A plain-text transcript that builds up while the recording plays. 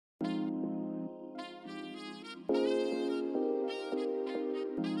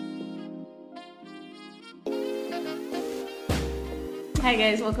Hi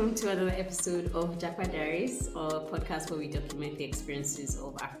guys, welcome to another episode of Japa Diaries, a podcast where we document the experiences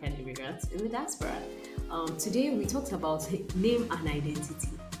of African immigrants in the diaspora. Today we talked about name and identity.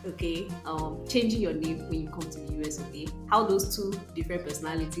 Okay, changing your name when you come to the US. Okay, how those two different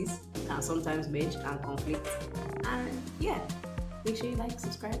personalities can sometimes merge and conflict. And yeah, make sure you like,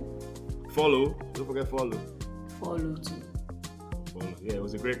 subscribe, Follow. Don't forget follow. follow too. Follow. Yeah, it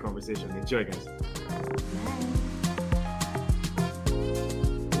was a great conversation. Enjoy, guys. Bye.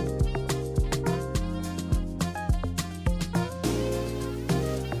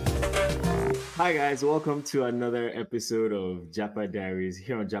 Hi, guys. Welcome to another episode of Japa Diaries.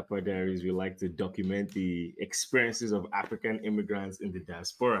 Here on Japa Diaries, we like to document the experiences of African immigrants in the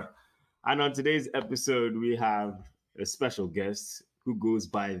diaspora. And on today's episode, we have a special guest who goes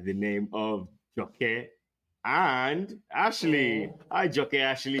by the name of Joke and Ashley. Hi, Joke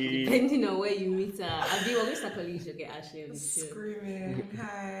Ashley. Depending on where you meet her, I've been always calling you Joke Ashley on the show. Screaming.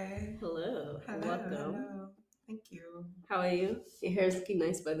 Hi. Hello, Hello. welcome. Hello. Thank you. How are you? Your hair is looking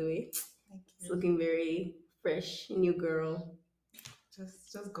nice, by the way. Thank It's you. looking very fresh, new girl.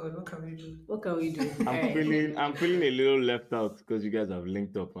 Just good. What can we do? What can we do? I'm Alright. feeling a little left out because you guys have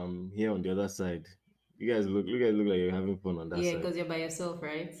linked up. I'm here on the other side. You guys look like you're having fun on that Yeah, side. because you're by yourself,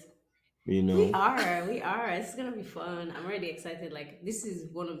 right? You know. We are. It's gonna be fun. I'm already excited. Like, this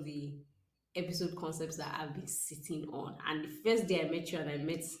is one of the episode concepts that I've been sitting on. And the first day I met you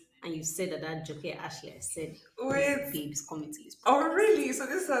and you said that Joke Ashley, I said, Wait. babe's coming to this. Oh, really? So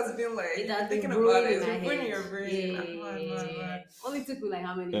this has been like, It has thinking been about brewing it. in It's my been brewing in head. your brain. Yeah. Only took me like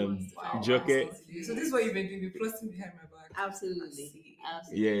how many months to find Joke- out. So this is what you've been doing. You're plotting behind my back. Absolutely. Yeah.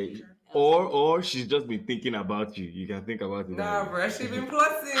 Absolutely. Or she's just been thinking about you. You can think about it. Nah, that way. bro. She's been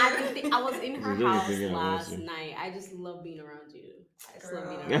plotting. I was in her She's really house thinking about last you. night. I just love being around you. I just love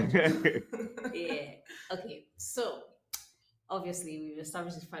being Girl. around you. Yeah. Okay. So obviously we've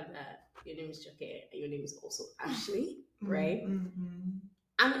established the fact that your name is Joke and your name is also Ashley, right? Mm-hmm.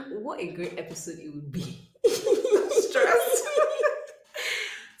 And what a great episode it would be Stressed.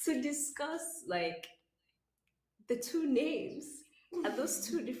 to discuss like the two names and those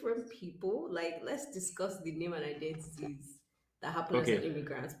two different people. Like, let's discuss the name and identities that happen as an Okay.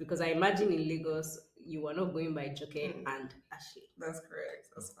 immigrant, because I imagine in Lagos you are not going by Joke and Ashley. That's correct.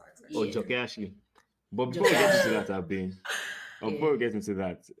 That's facts. Or Yeah. Joke Ashley. But before we get into that, Abin, Yeah. before we get into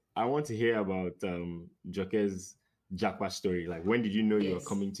that, I want to hear about Joke's Japa story. Like, when did you know you were Yes.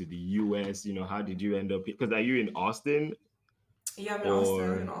 coming to the US? You know, how did you end up? Because are you in Austin? Yeah, I'm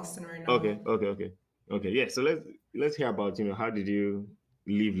in Austin right now. Okay. Yeah. So let's hear about, how did you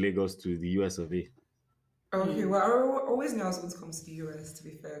leave Lagos to the US of A? Okay, well, I always knew I was going to come to the US, to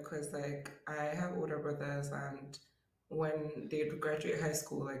be fair, because like I have older brothers, and when they graduate high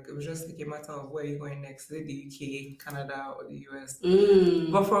school, like it was just like a matter of where you're going next, the UK, Canada, or the US.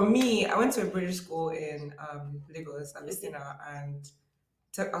 But for me, I went to a British school in Lagos, Abyssinia, and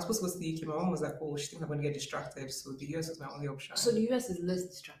I was supposed to go to the UK. My mom was like, "Oh, she thinks I'm going to get distracted," so the US was my only option. So the US is less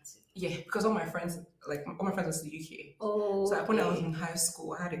distracting. Yeah, because all my friends went to the UK. Oh, So like, when I was in high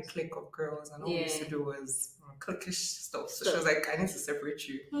school, I had a clique of girls, and all we used to do was cliquish stuff. So she was like, "I need to separate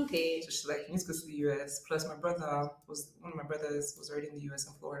you." okay. So she's like, "You need to go to the US." Plus, one of my brothers was already in the US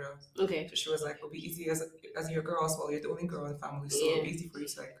in Florida. Okay. So she was like, "It'll be easy as your girl as well. You're the only girl in the family, so Yeah. it'll be easy for you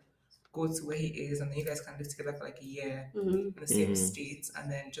to like go to where he is, and then you guys can live together for like a year Mm-hmm. in the same Mhm. state,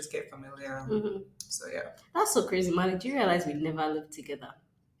 and then just get familiar." Mm-hmm. So yeah. That's so crazy, man. Do you realize we never lived together?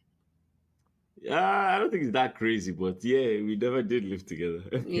 I don't think it's that crazy, but yeah, we never did live together.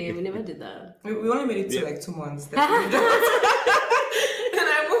 Yeah, we never did that. We only made it to Yeah. like 2 months. Definitely don't. And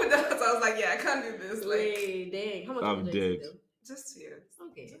I moved out. I was like, "Yeah, I can't do this." Like, Wait, dang. How much I'm was dead. it? just here.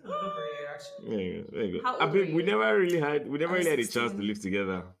 Okay. Just over a year, actually. There you go. How I old mean, were we you? never really had a chance to 16. live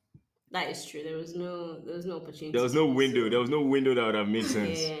together. That is true. There was no opportunity. There was no window. There was no window that would have made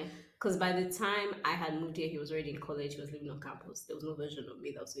sense. Yeah. Because by the time I had moved here, he was already in college. He was living on campus. There was no version of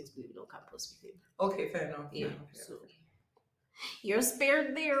me that was going to be living on campus with him. Okay, fair enough. Yeah. Fair enough, yeah. So you're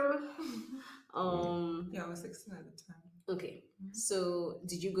spared there. Yeah, I was 16 at the time. Okay. So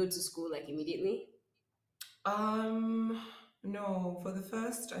did you go to school like immediately? No, for the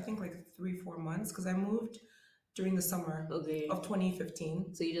first, I think like 3-4 months, because I moved during the summer Okay. of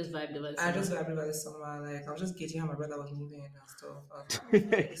 2015. So you just vibed about I it. just vibed about the summer. Like, I was just gauging how my brother was moving and stuff. I was like,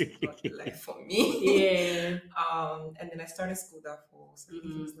 "Okay, this is not the life for me." Yeah. And then I started school that fall. So I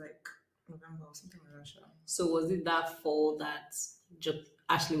think it was like November or something like that. Sure. So was it that fall that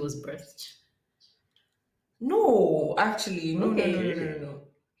Ashley was birthed? No, actually, no, Okay. no.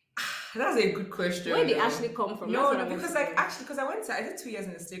 That's a good question. Where did though. Ashley come from? That's No, what no, I want because to like know. actually, because I did 2 years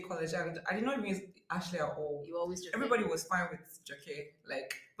in the state college and I did not even use Ashley at all. You always joke. Everybody was fine with Joke,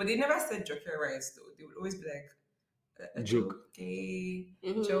 like, but they never said Joke right. Though they would always be like Joke.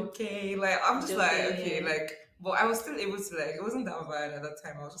 Mhm. Joke. Like I'm just like Joke. okay, like, but I was still able to like. It wasn't that bad at that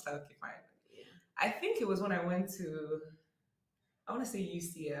time. I was just like okay, fine. Yeah. I think it was when I went to, I want to say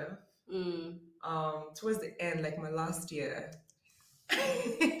UCF. Mm. Towards the end, like my last year.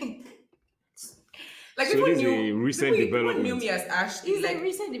 Like So people this is a knew, recent people knew development. me as Ashley. It's Like a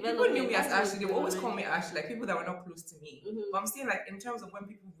recent people development. knew me as That's Ashley. They would always call me development. Ashley. Like people that were not close to me. Mhm. But I'm saying like in terms of when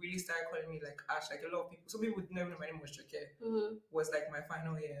people really started calling me like Ash, like a lot of people. Some people would never know my name was Joke. Mhm. Was like my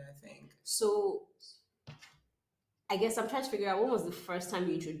final year, I think. So, I guess I'm trying to figure out when was the first time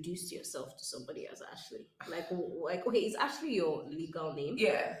you introduced yourself to somebody as Ashley? Like, okay, is Ashley your legal name?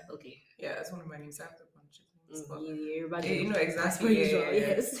 Yeah, okay. yeah, that's one of my names. I have a bunch of names. But Yoruba you name. know As per exactly. Yeah, usual, yeah.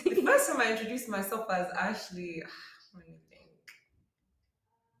 yes. The first time I introduced myself as Ashley, let me think.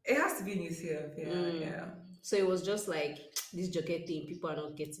 It has to be in UCF. Yeah, Mm. yeah. So it was just like this jockey thing. People are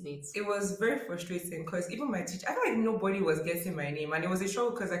not getting it. It was very frustrating because even my teacher, I feel like nobody was getting my name, and it was a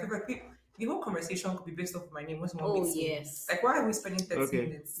show because I feel like the whole conversation could be based off my name. Once someone Oh meets me, yes. like why are we spending 30 Okay.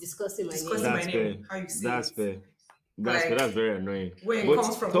 minutes Discussing my discussing name. my That's name? fair. How you say That's it? fair. That's fair. Like, That's very annoying. where it But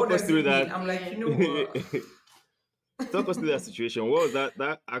comes from? talk What us does through it mean? that. I'm like, you know what? Talk us through that situation. What was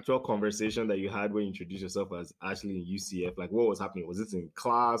that actual conversation that you had when you introduced yourself as Ashley in UCF? Like, what was happening? Was this in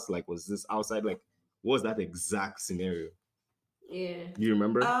class? Like, was this outside? Like, what was that exact scenario? Yeah. Do you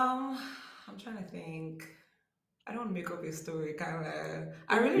remember? I'm trying to think. I don't make up a story, kind of.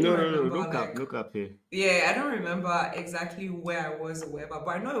 I really No, don't no, no. remember. No Like, cap. No cap here. yeah, I don't remember exactly where I was or whatever,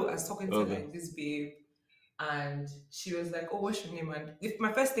 but I know I was talking to Okay. like this babe, and she was like, "Oh, what's your name?" And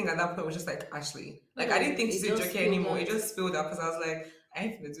my first thing at that point was just like Ashley. Like I didn't think to It say just Joke spilled anymore. out. It just spilled out because I was like, I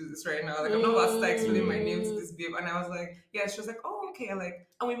ain't gonna do this right now. Like I'm not about to start explaining my name to this babe. And I was like, yeah. She was like, oh, okay. Like,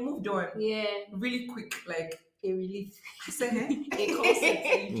 and we moved on Yeah. really quick. Like A relief. I said, A concept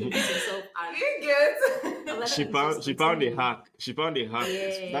that you introduce yourself and you get. I'm like, She "Let me found just she found a continue." hack. She found a hack.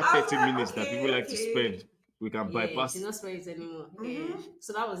 Yeah. That I was 30 like, minutes that people like to okay. spend, we can Yeah, bypass. she's not spraying it anymore. Yeah. Mhm.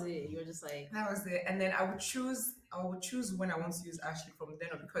 So that was it. You were just like, That was it. And then I would choose when I want to use Ashley from then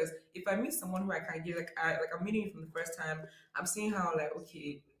on, because if I meet someone who I can give like I'm meeting you from the first time, I'm seeing how like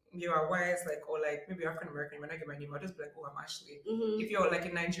okay, you are wise, like, or like maybe African American, when I get my name, I'll just be like, oh, I'm Ashley. mhm, If you're like a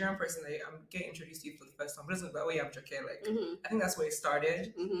Nigerian person, like, I'm getting introduced to you for the first time, but it's not like, oh yeah, I'm Joke. Like mhm, I think that's where it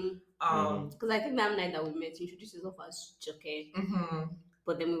started. mhm. Because Because I think that night that we met, you introduced yourself as Joke,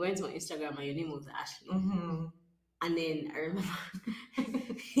 but then we went on Instagram and your name was Ashley. And then I remember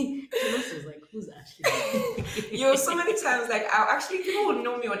Jonas was like, who's Ashley? Yo, so many times, like, people would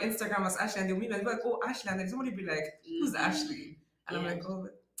know me on Instagram as Ashley, and they'll meet me, like, oh, Ashley, and then somebody be like, who's Ashley? And I'm Yeah. like, oh,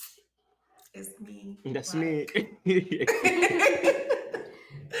 it's me. That's Why? me.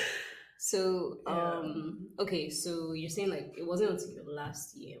 So, Yeah. okay, so you're saying like it wasn't until your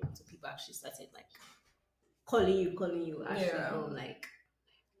last year until people actually started like calling you Ashley. Yeah. Like,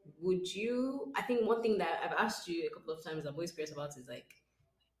 would you? I think one thing that I've asked you a couple of times, I'm always curious about is like,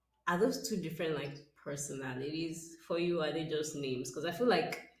 are those two different like personalities for you? Or are they just names? Because I feel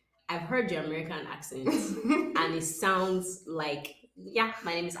like I've heard your American accent and it sounds like, yeah,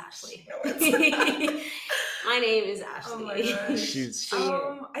 my name is Ashley. My name is Ashley. Oh my gosh. She's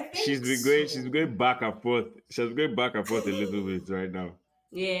I think she's been going back and forth. She's going back and forth a little bit right now.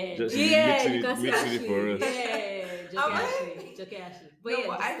 Yeah, Just yeah, mixing you it- can see mixing it Ashley. for us. Yeah, Joke Am I? Ashley, Joke Ashley. But No, yeah,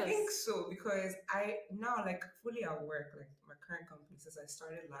 but I discuss. think so, because I now like fully at work, like my current company, since I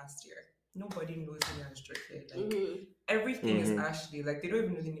started last year, nobody knows me as Joke. Like Mhm. everything is Mhm. Ashley. Like they don't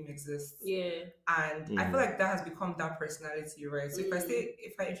even know the name exists. Yeah, And I Mhm. feel like that has become that personality, right? So if Mm.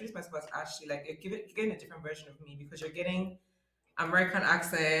 if I introduce myself as Ashley, like you're getting a different version of me, because you're getting American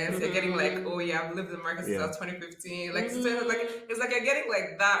accents. You're getting like, Mhm. oh yeah, I've lived in America since I was 2015. Like, Mhm. so it's like you're getting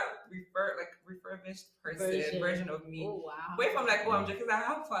like that refurbished Version. version of me. oh wow. But if I'm like, oh, I'm joking, I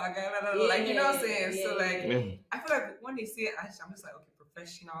have fun, like, you know what I'm saying? Yeah, So like, yeah. I feel like when they say Ash, I'm just like, okay,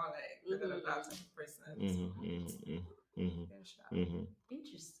 professional, like that type of person. Mm-hmm. Yeah, sure. Mm-hmm.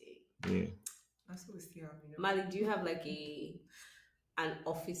 Interesting. Yeah. That's what we see. Malik, do you have like an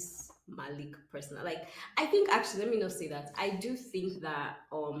office Malik person? Like, I think actually, let me not say that. I do think that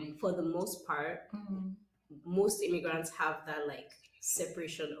for the most part, Mhm. most immigrants have that like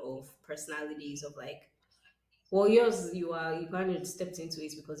separation of personalities of like, well, yours you kind of stepped into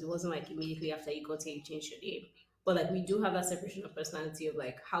it because it wasn't like immediately after you got here you changed your name, but like we do have that separation of personality of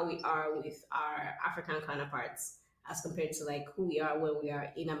like how we are with our African counterparts as compared to like who we are when we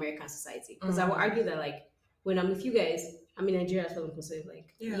are in American society, because I would Mhm. argue that like when I'm with you guys, I mean, Nigeria is probably considered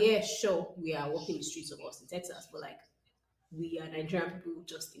like, Yeah. yeah, sure, we are walking the streets of Austin, Texas, but like, we are Nigerian people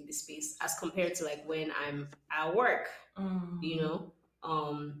just in this space as compared to like when I'm at work, you know.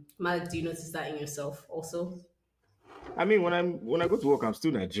 Malik, do you notice that in yourself also? I mean, when I go to work, I'm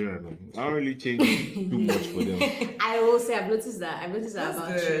still Nigerian. Man. I don't really change too much for them. I will say I've noticed that. I've noticed that That's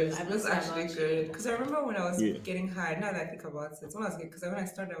about good. you. I've That's noticed that actually about good. you. Because I remember when I was Yeah. getting hired, now that I think about it, when I was because when I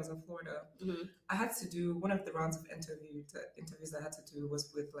started, I was in Florida. Mhm. I had to do one of the rounds of interviews that I had to do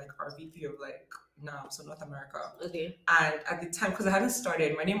was with like our VP of like NAM, so North America. Okay. And at the time, because I hadn't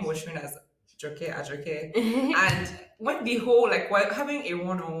started, my name was shown as Joke Ajoke. And when the whole like while having a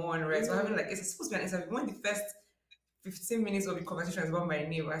one-on-one, right? So having like it's supposed to be an interview. When the first 15 minutes of the conversation is about my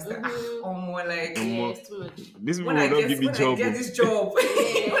name, I said, more like Yeah, it's too much. These people when I will not get give me when job. I get this job, when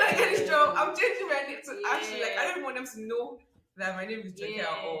I get this job, Yeah. I'm changing my name to actually like I Yeah. don't want them to know that my name is Joke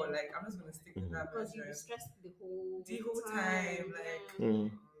Yeah. at all. Like I'm just gonna stick with that Because you were version. stressed the whole Time,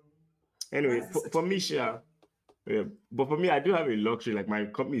 like Anyway, why is this for such a me, big Sha, yeah, but for me, I do have a luxury. Like my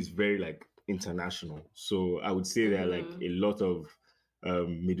company is very like international, so I would say there are like a lot of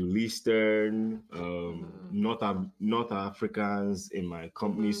Middle Eastern, North Africans in my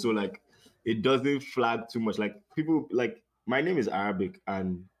company. So like it doesn't flag too much. Like people like my name is Arabic,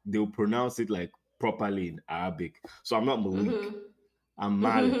 and they'll pronounce it like properly in Arabic. So I'm not Malik, I'm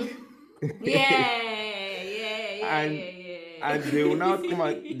Malik. And they will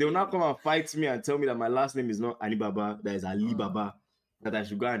now come and fight me and tell me that my last name is not Alibaba, that is Ali Baba, that I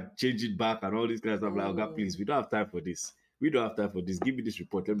should go and change it back and all this kind of stuff. Like, oh God, please, we don't have time for this. We don't have time for this. Give me this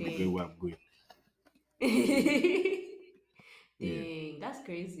report. Let me be going where I'm going. Dang, that's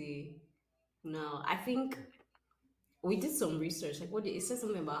crazy. No, I think we did some research. Like, it said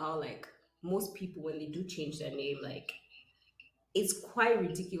something about how like most people when they do change their name, like it's quite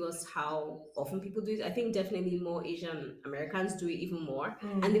ridiculous how often people do it. I think definitely more Asian Americans do it even more.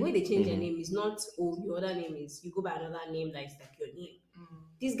 And the way they change their name is not, oh, your other name is, you go by another name that is like your name.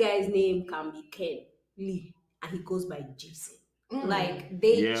 This guy's name can be Ken Lee, and he goes by Jason. Like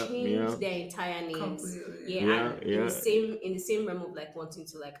they change their entire names. Completely. And in the same realm of like wanting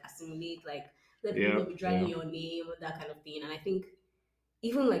to like assimilate, like let people not be dragging your name, that kind of thing. And I think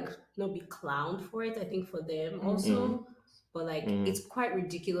even like not be clowned for it, I think for them also. But like it's quite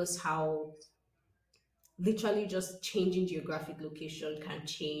ridiculous how literally just changing geographic location can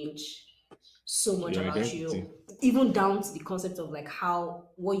change so much Your about identity. you, even down to the concept of like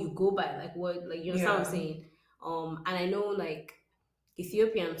what you go by, like what, like, you understand what I'm saying. And I know like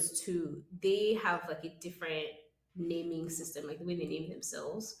Ethiopians too, they have like a different naming system, like the way they name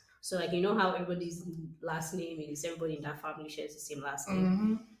themselves. So like, you know how everybody's last name is, everybody in that family shares the same last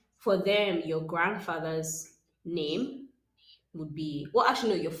name. For them, your grandfather's name would be, well, actually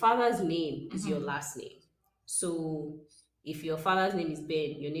no, your father's name is your last name. So if your father's name is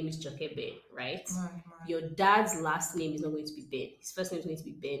Ben, your name is Joke Ben, right? Your dad's last name is not going to be Ben. His first name is going to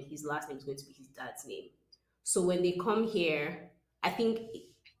be Ben. His last name is going to be his dad's name. So when they come here, I think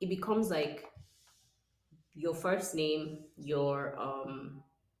it becomes like your first name, your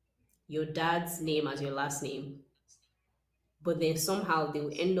dad's name as your last name. But then somehow they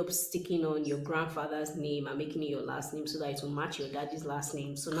will end up sticking on your grandfather's name and making it your last name so that it will match your daddy's last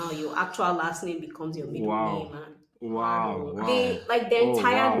name. So now your actual last name becomes your middle name. And Wow. they like their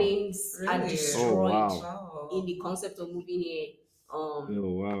entire names are Really? destroyed in the concept of moving here.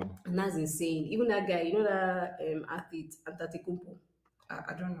 And that's insane. Even that guy, you know that athlete Antetokounmpo.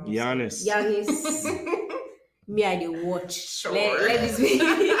 I don't know. Giannis. Me, I did watch. Sure. Let this be.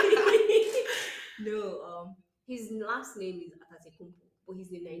 No, his last name is Antetokounmpo, but he's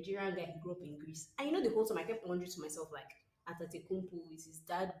the Nigerian guy. He grew up in Greece. And you know, the whole time I kept wondering to myself, like, Antetokounmpo, is his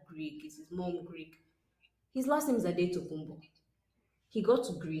dad Greek? Is his mom Greek? His last name is Adetokounmpo. He got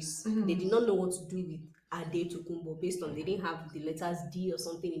to Greece. They did not know what to do with Adetokounmpo based on they didn't have the letters D or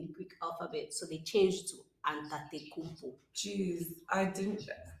something in the Greek alphabet, so they changed to Antetokounmpo. Jeez, I didn't.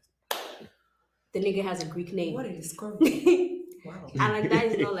 The nigga has a Greek name. What a discovery! Wow. And like that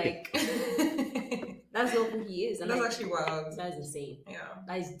is not like that's not who he is. And That's like, actually wild. that is insane. Yeah.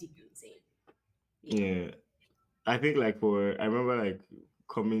 That is deeply insane. Yeah. I think like I remember like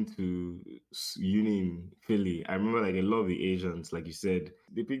coming to uni in Philly, I remember like a lot of the Asians, like you said,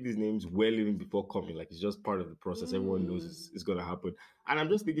 they pick these names well even before coming. Like it's just part of the process. Everyone knows it's gonna happen. And I'm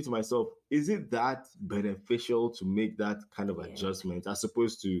just thinking to myself, is it that beneficial to make that kind of adjustment as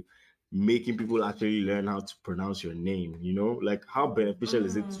opposed to making people actually learn how to pronounce your name? You know, like how beneficial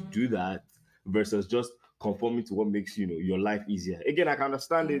is it to do that versus just conforming to what makes your life easier? Again, I can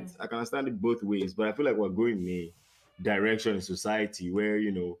understand it. I can understand it both ways, but I feel like we're going in a direction in society where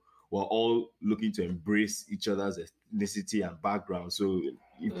we're all looking to embrace each other's ethnicity and background. So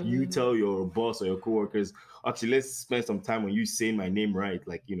if you Mhm. tell your boss or your coworkers, actually, let's spend some time on you saying my name right,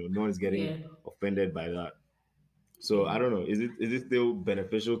 like no one's getting Yeah. offended by that. So Yeah. I don't know. Is it still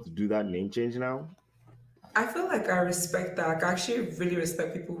beneficial to do that name change now? I feel like I respect that. Like, I actually really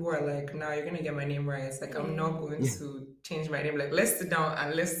respect people who are like, "Nah, you're gonna get my name right." It's like I'm Yeah. not going to change my name. Like, let's sit down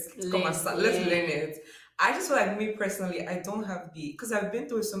and let's come and Let's start. Let's learn yeah. it. I just feel like me personally, I don't have the because I've been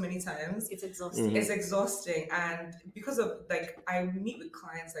through it so many times. It's exhausting. It's exhausting, and because of like I meet with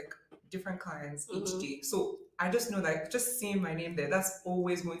clients like different clients each Mhm. day, so I just know like just seeing my name there, that's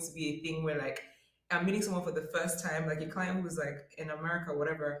always going to be a thing where like I'm meeting someone for the first time, like a client who's like in America,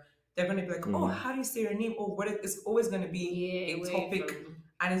 whatever. They're going to be like, "Oh, Mhm. how do you say your name?" Oh, what? It's always going to be Yeah, a away topic, from.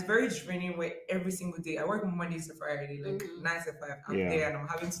 and it's very draining. Where every single day I work Monday to Friday, like Mhm. 9 to 5. I'm Yeah. there and I'm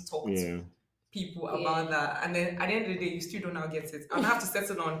having to talk to Yeah. people Yeah. about that, and then at the end of the day, you still don't now get it. I'll have to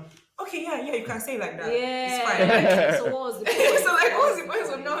settle on. Okay, yeah, you can say it like that. It's Yeah. fine. So what was the point? So like, what was the What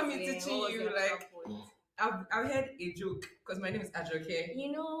point of not me Yeah, teaching what was you? the actual Like, point? I've heard a joke because my name is Ajoke.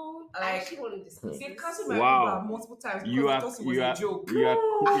 You know, I Like, actually want to discuss They've this. cancelled my Wow. Uber multiple times because You they are thought it was you a are joke. you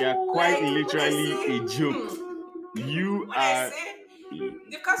are quite Like, when I literally say, a joke. You when I are. say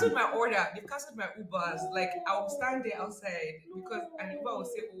they've cancelled my order, they've cancelled my Ubers. Like I'll stand there outside because an Uber will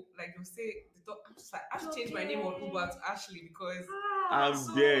say, oh, like they'll say, I'm just like, I should change my name on Uber to Ashley because I'm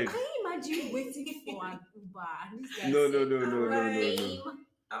so, dead. Can you imagine waiting for an Uber and this guy No, no, saying, no, no, no, no, name? no.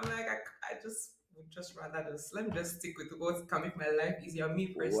 I'm like, I just would just rather just let me just stick with what can make my life easier, me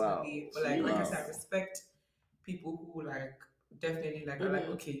personally. Wow. But like I Wow. said, I respect people who like definitely like are like,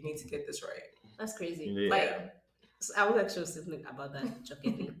 Mhm. okay, you need to get this right. That's crazy. Yeah. Like, so I was actually thinking about that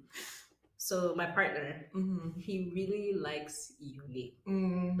Jockey thing. So my partner, Mm-hmm. he really likes your name.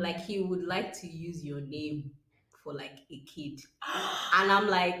 Mm. Like he would like to use your name for like a kid. And I'm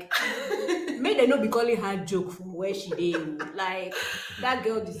like, may they not be calling her joke for where she did. Like that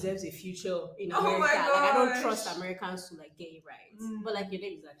girl deserves a future in Oh my America. Like I don't gosh. trust Americans to like get it right. Mm. But like your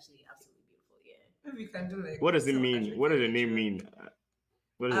name is actually absolutely beautiful. Yeah. Maybe we can do like. What does it some mean? Ajoke What does the name joke. mean?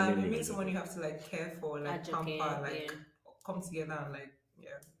 What does the name It mean? means someone you have to like care for, like Ajoke, pamper, like yeah. come together and like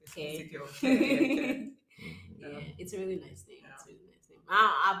Okay. take care of care. Yeah, it's a really nice name. It's a really nice name.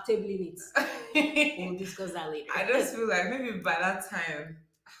 I'm tabling it. We'll discuss that later. I just feel like maybe by that time,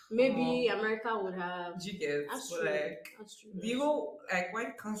 Maybe America would have. you get That's but true. like That's true. the whole like why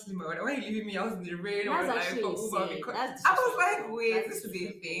you canceling my order? Why you leaving me out in the rain That's or like actually for Uber? insane. Because That's I was disrespectful. like, wait, That's this is a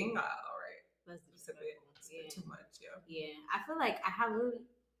disrespectful. thing. All right, That's it's a bit disrespectful. too much. Yeah. Yeah, I feel like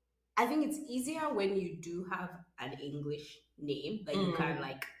I think it's easier when you do have an English name that you can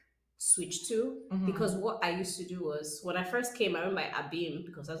like switch to. Mhm. Because what I used to do was when I first came, I remember Abim,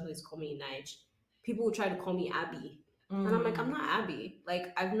 because that's what it's called me in Niger. People would try to call me Abby. And I'm like, I'm not Abby.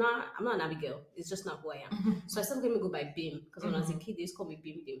 Like I'm not an Abigail. It's just not who I am. So I started going to go by Bim. Because when I was a kid, they used to call me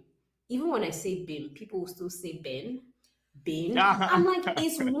Bim Bim. Even when I say Bim, people will still say Ben. Bin. I'm like,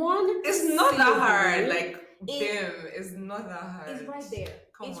 it's one. It's not that syllable. hard. Like Bim, it's not that hard. It's right there.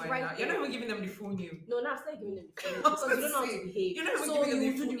 Come It's on right now. there. You're not even giving them the full name. No, now start giving them the phone I was because gonna you don't know how say, to behave. You're not even So giving them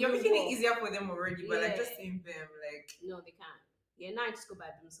you the do full. the You're making real it easier for them already, but like Yeah. just saying Bim, like No, they can't. Yeah, now I just go by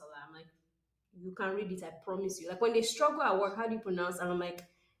Bim Salah. I'm like, you can read it, I promise you. Like when they struggle at work, how do you pronounce? And I'm like,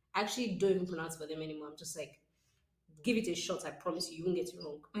 I actually don't even pronounce for them anymore. I'm just like, give it a shot, I promise you, you won't get it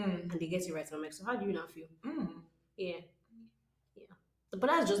wrong. And they get it right. And I'm like, so how do you now feel? Yeah. But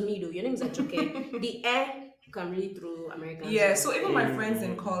that's just me though. Your name is Ajoke. The air you can really throw Americans. Yeah, off. so even my friends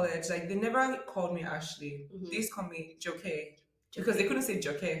in college, like they never called me Ashley. Mhm. They used to call me Joke because they couldn't say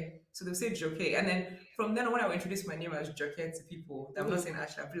Joke, so they'll say Joke. And then from then on, when I would introduce my name as Joke to people, that I'm not saying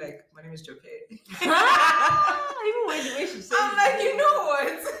Ashley, I'll be like, my name is Joke. Even when the way she says I'm like, you know what?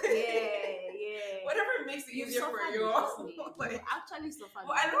 Yeah. Whatever makes it You easier for suffered you. with this name. Like, You actually suffered.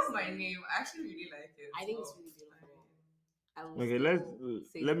 well, I love my name. I actually really like it. I think so. it's really beautiful. I will Okay, still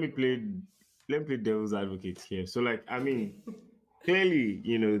say let me it's play devil's advocate here. So like I mean, clearly,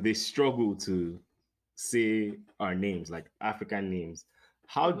 they struggle to say our names, like African names.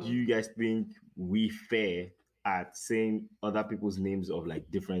 How do you guys think we fare at saying other people's names of like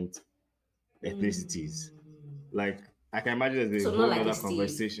different ethnicities? Like I can imagine there's a So not whole like a other Steve.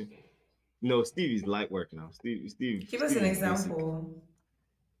 conversation. No, Steve is light work now. Steve. Give us Steve an is basic. example.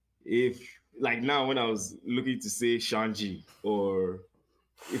 If like now when I was looking to say Shanji, or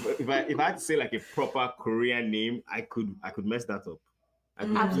if I had to say like a proper Korean name, I could mess that up. I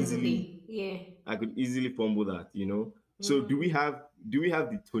could easily Absolutely. I could easily fumble that, So do we have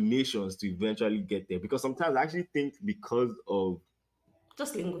the tonations to eventually get there? Because sometimes I actually think because of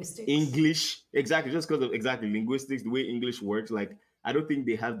Just linguistics. English, exactly, just because of linguistics, the way English works, like I don't think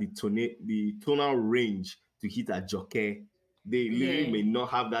they have the tonal range to hit a jockey, they literally Yeah. may not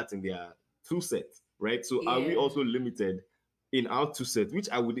have that in their tool set, right? So are we Yeah. also limited in our tool set, which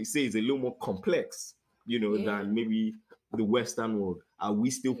I would say is a little more complex, Yeah. than maybe the Western world? Are we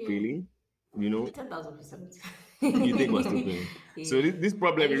still Yeah. failing? 10,000%. You think we're still failing? So Yeah. this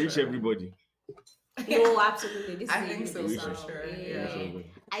problem will reach Sure. everybody. No, absolutely. This I is think so, universal. for sure. Yeah. Yeah.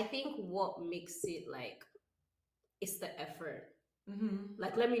 I think what makes it like it's the effort. Mm-hmm.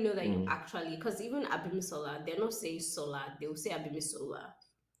 Like, let me know that you actually, because even Abimisola, they're not saying solar, they'll say Abimisola.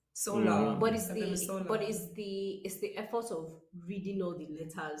 Solar. But it's Solar. it's the effort of reading all the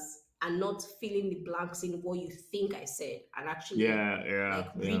letters and not filling the blanks in what you think I said and actually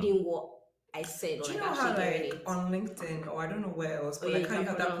reading what I said or Do you like know how actually getting it. on LinkedIn or I don't know where else, but yeah, like how you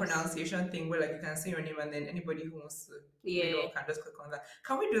have that pronounce. pronunciation thing where like you can say your name and then anybody who wants to read Yeah. or can just click on that.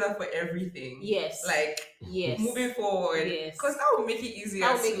 Can we do that for everything? Yes. Like Yes. moving forward. Yes. Because that will make it easier.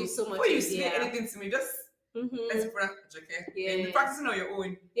 That will make it so much before you easier. say anything to me, just let's pronounce okay. Yeah. And practicing on your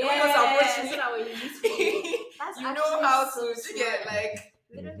own. Yeah. When you approach me, So that when you meet me, that's you know actually how so to get smart. like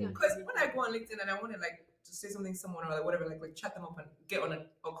Literally, because when I go on LinkedIn and I want to like to say something to someone or like whatever, like chat them up and get on a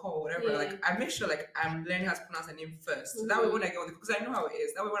call or whatever, Yeah. like I make sure like I'm learning how to pronounce their name first. So that way when I get on the because I know how it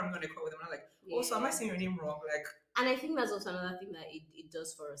is. That way when I'm going to call with them, I'm like, oh, so am I saying your name wrong? Like, and I think that's also another thing that it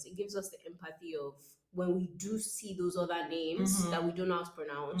does for us. It gives us the empathy of when we do see those other names that we don't know how to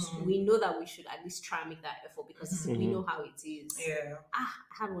pronounce, we know that we should at least try and make that effort because we know how it is. Yeah. I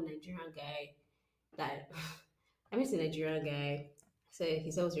had one Nigerian guy that I met a Nigerian guy.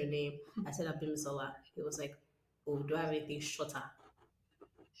 He said, what's your name? I said Abimisola. He was like, oh, do I have anything shorter?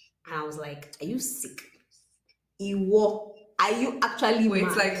 And I was like, are you sick? Iwo. Are you actually Wait, mad?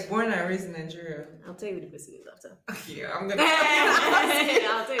 it's like born and raised in Nigeria. I'll tell you who the person is after. Okay, I'm gonna.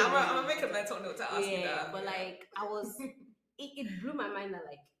 I'll tell you. I'm gonna make a mental note to ask you Yeah, that. but like I was, it blew my mind that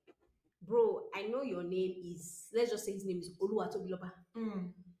like, bro, I know your name is. Let's just say his name is Oluwatobiloba.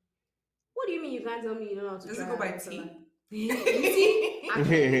 What do you mean you can't tell me you don't know how to? Does it go by T? You see,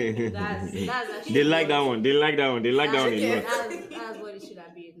 actually, that's actually They like that one. They like that one. They like that one a lot. That's what it should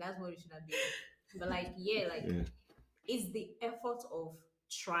have been. That's what it should have been. But like, it's the effort of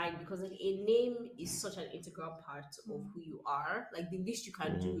trying because like a name is such an integral part of who you are. Like the least you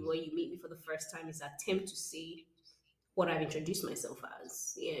can do when you meet me for the first time is attempt to say what I've introduced myself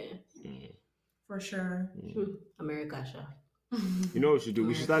as. Yeah. For sure. America, sure. You know what we should do?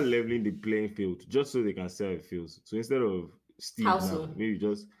 We should start leveling the playing field just so they can see how it feels. So instead of Steve How now, so? maybe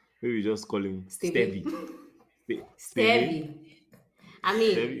just call him Stevie. Stevie. I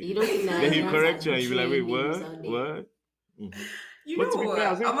mean, Stevie. you don't think that. Then he correct you and you be like, wait, what? what? You But know to be what? fair,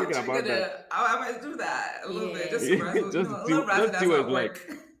 I was I'm thinking actually about gonna. that. I might do that a little bit just Yeah, to razzle. just No, see- not razzle. just That's see what not it's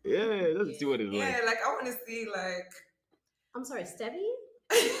work. Yeah, just see what it's Yeah, like. like I want to see like. I'm sorry, Stevie?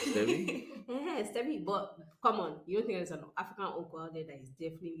 Stevie? Yeah, Stevie, but come on, you don't think there's an African uncle out there that is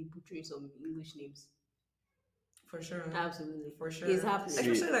definitely butchering some English names? For sure. Absolutely. For sure. It's happening.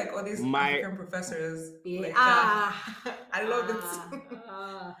 Especially like all these African professors. Yeah. Like I love it.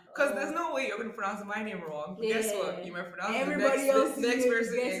 Because there's no way you're going to pronounce my name wrong. But guess what? You might pronounce everybody the else next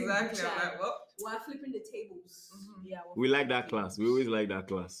person. Exactly. I'm like, well. We're flipping the tables. Yeah. We like that class. We always like that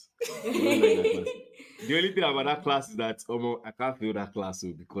class. We always like that class. The only thing about that class is that I can't feel that class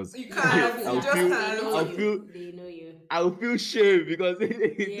because you can't. You just can't. They know you. I'll feel shame because this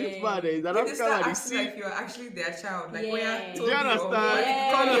man is an They start African. acting like you're actually their child. Like, Yeah. where Do you understand?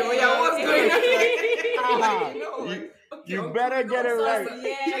 what's going on? You better get it right.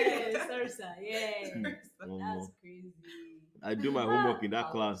 Yeah, Sarsa. Yeah. That's crazy. I do my homework in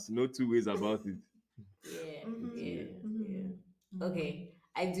that class. No two ways about it. Yeah. Okay.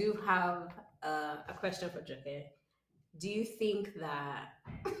 I do have a question for Joke. Do you think that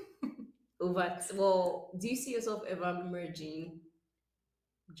do you see yourself ever merging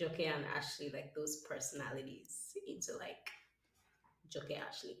Joke and Ashley, like those personalities, into like Joke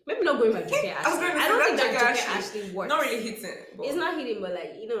Ashley? Maybe not going by Joke Ashley. I don't think that Joke Ashley works. Not really hitting. It's not hitting, but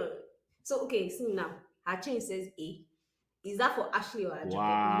like, so okay, see now, her chain says A. Is that for Ashley or Joke?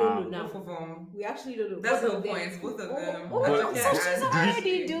 Wow. We don't know now. Both of them. We actually don't know. That's the point. Both of them. So she's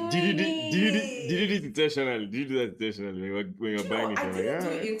already doing Did you do it intentionally? Did you do that intentionally when you're buying it? I I'm didn't like,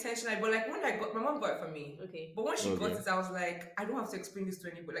 do it intentionally, but like when my mom got it for me. Okay. But when she got it, I was like, I don't have to explain this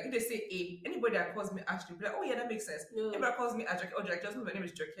to anybody. Like if they say A, anybody that calls me Ashley will be like, oh yeah, that makes sense. No. Anybody that calls me Ajak, oh Jack, just know my name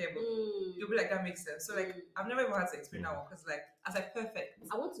is Joke, but you'll be like, that makes sense. So like I've never even had to explain that one because like I was like, perfect.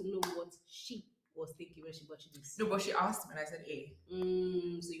 I want to know what she was thinking when she bought you this. No, but she asked me and I said A.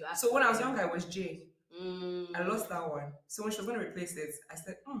 So you asked. So when I was younger, I was J. Mm. I lost that one. So when she was going to replace it, I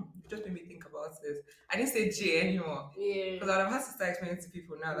said, just made me think about this. I didn't say J anymore. Yeah. Because I've had to start explaining to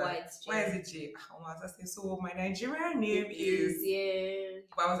people now Why that it's why J. is it J? I was asking, so my Nigerian name It is, yeah.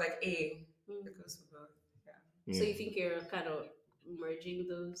 but I was like A. Mm. It goes to both. So you think you're kind of merging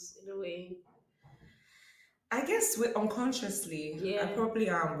those in a way? I guess unconsciously, Yeah. I probably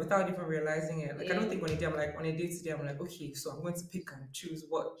am without even realizing it. Like I Yeah. don't think on a day I'm like on a day to day I'm like, okay, so I'm going to pick and choose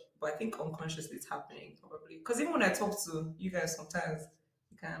what. But I think unconsciously it's happening probably. Because even when I talk to you guys sometimes,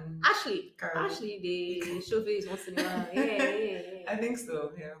 you can Ashley, carry- they show face once in a while. Yeah. I think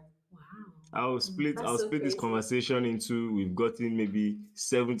so. Yeah. Wow. I'll split That's I'll so split this crazy. conversation into we've gotten maybe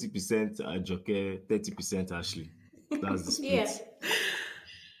 70% Joke, 30% Ashley. That's the split. Yeah.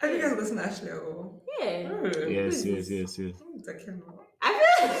 Have you guys listened to Ashley at all? Yeah. Oh, Yes. It's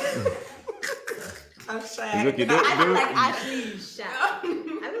I'm shy. It's okay, I feel don't- like Ashley is shy. I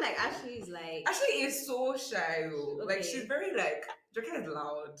feel like Ashley is like Ashley is so shy. Though. Like Okay. she's very like Joker is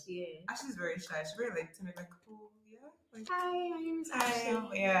loud. yeah. Ashley's very shy. She's very like timid. Like oh yeah. Like, Hi, my name is hi,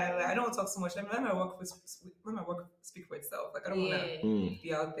 Ashley. yeah, like, I don't want to talk so much. Let my work speak for itself. Like I don't want to Mm.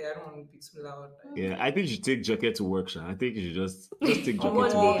 be out there. I don't want to be too loud. Like, Yeah, I think you should take Joke to work, Sha. I think you should just take Joke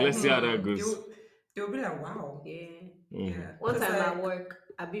One to work. day. Let's see how that goes. They'll be like, wow. Yeah. Mhm. Yeah. One 'Cause, time like, at work,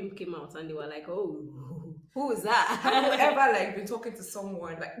 Abim came out and they were like, "Oh, who is that?" have you ever like been talking to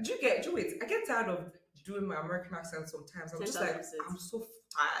someone? Like, do you wait? I get tired of doing my American accent sometimes. I'm just like, 10,000%. I'm so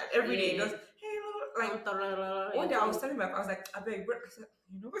tired every day. Yeah. Just hey, like one day I was telling my, I was like, I beg, I said,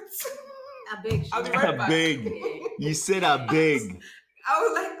 you know what? I beg. I'll be you. right I back. beg. Yeah. You said I beg. I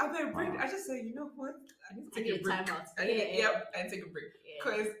was like, I beg, break. I just said, you know what? I need to I take need a a break. timeout. I need, Yeah. Yep, I need to take a break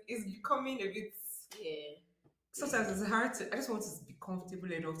Yeah. because it's becoming a bit. Yeah. Sometimes it's hard to. I just want to be comfortable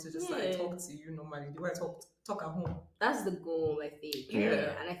enough to just like Yeah. talk to you normally. The way I talk at home. That's the goal, I think.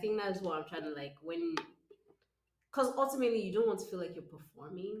 Yeah. And I think that's what I'm trying to like when, because ultimately you don't want to feel like you're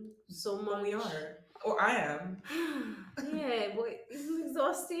performing so much. But we are, or I am. Yeah, but it's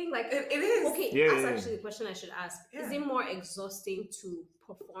exhausting. Like It is. okay, Yeah, that's yeah. actually the question I should ask. Is Yeah. it more exhausting to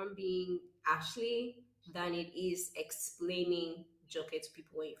perform being Ashley than it is explaining Joker to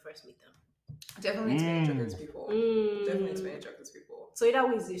people when you first meet them? Definitely explain chocolate to people. Definitely Mm. explain chocolate to people. So either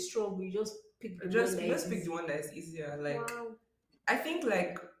way is a struggle. You just pick the Just one that let's is pick the one that is easier. Like wow. I think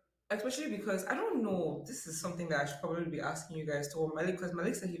like especially because I don't know. This is something that I should probably be asking you guys to or Malik because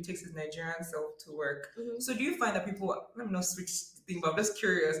Malik said he takes his Nigerian self to work. Mhm. So do you find that people? Let me not switch the thing, but I'm just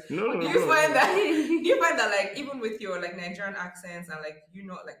curious. No, Do you find that? Do Mm-hmm. you find that like even with your like Nigerian accents and like you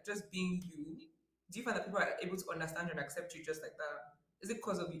know like just being you, do you find that people are able to understand you and accept you just like that? Is it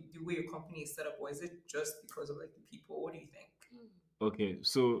because of the way your company is set up, or is it just because of like the people? What do you think? Okay,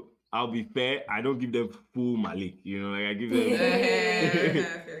 so I'll be fair. I don't give them full Malik. You know, like I give them.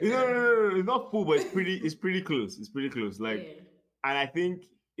 Fair, No, it's not full, but it's pretty close. It's pretty close. Like, Yeah. and I think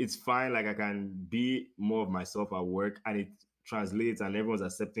it's fine. Like I can be more of myself at work, and it translates, and everyone's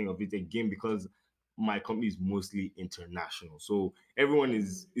accepting of it again because my company is mostly international. So everyone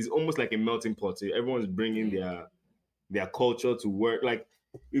is almost like a melting pot. So everyone's bringing their culture to work. Like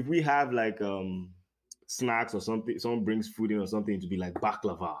if we have like snacks or something, someone brings food in or something to be like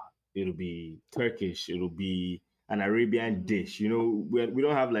baklava. It'll be Turkish. It'll be an Arabian dish. You know, we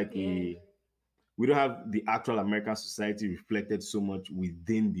don't have like Yeah. we don't have the actual American society reflected so much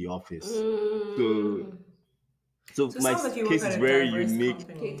within the office. Mm. So So it my sounds like you work case at is a very diverse unique.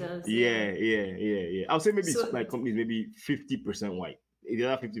 company. It does. Yeah. I'll say maybe So- my company is maybe 50% white. The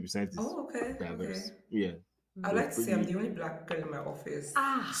other 50% is Oh, okay. diverse. Okay. Yeah. I like to say I'm pretty- the only black girl in my office.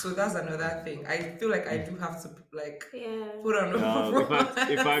 Ah. So that's another thing. I feel like I do have to like Yeah. put on a No, in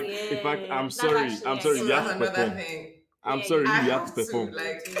fact, Yeah, I'm that's sorry. actually I'm sorry. So You that's have to another perform. thing. I'm Yeah, sorry. I You have have to perform.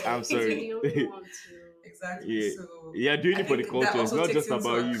 like- I'm sorry. You don't want to. Exactly. Yeah. So You're doing I it for the think that culture. It's also not takes just into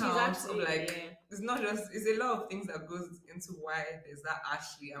about you. account She's of like yeah. it's not just it's a lot of things that goes into why there's that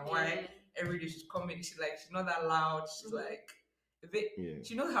Ashley and why every day she's coming. She's not that loud. She's Mhm. like a bit. Yeah.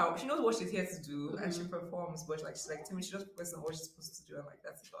 She knows what she's here to do and she Mhm. performs, but she's like timid. She just focuses on what she's supposed to do and like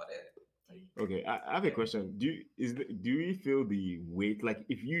that's about it. Okay, I have a question. Do you feel the weight? Like,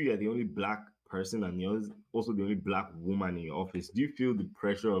 if you are the only black person and you're also the only black woman in your office, do you feel the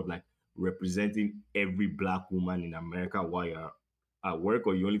pressure of like representing every black woman in America while you're at work,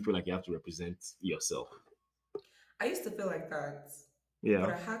 or you only feel like you have to represent yourself? I used to feel like that. But Yeah.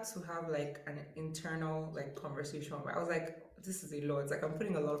 I had to have like an internal like conversation. I was like, this is a lot. It's like I'm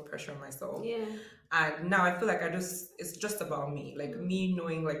putting a lot of pressure on myself. Yeah. And now I feel like it's just about me. Like me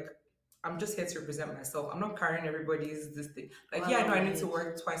knowing like I'm just here to represent myself. I'm not carrying everybody's this thing. Like, yeah, I know I need to Right.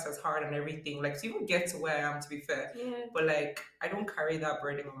 work twice as hard and everything. Like to even get to where I am, to be fair. Yeah. But like I don't carry that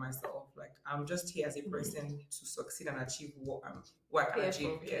burden on myself. Like I'm just here as a person to succeed and achieve what I can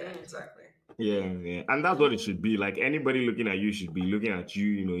achieve. Yeah, exactly. Yeah. And that's what it should be. Like anybody looking at you should be looking at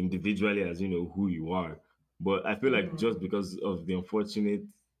you, individually as who you are. But I feel like just because of the unfortunate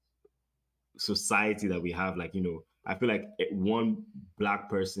society that we have, like, I feel like one black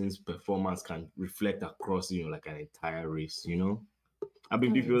person's performance can reflect across, like an entire race, I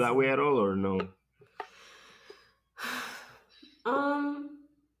mean, do you feel that way at all or no?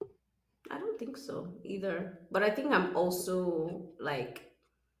 I don't think so either. But I think I'm also like,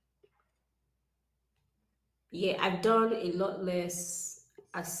 yeah, I've done a lot less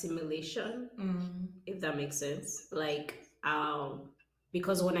assimilation, if that makes sense. Like,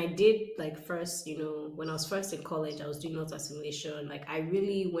 because when I did like first, when I was first in college, I was doing not assimilation. Like, I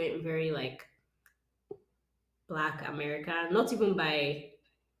really went very like Black American, not even by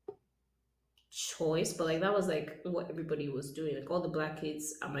choice, but like that was like what everybody was doing. Like all the black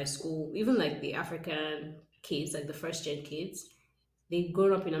kids at my school, even like the African kids, like the first gen kids, they'd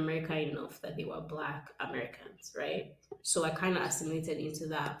grown up in America enough that they were Black Americans, right? So I kind of assimilated into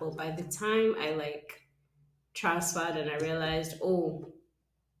that. But by the time I like transferred and I realized, oh,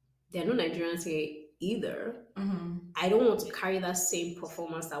 there are no Nigerians here either. I don't want to carry that same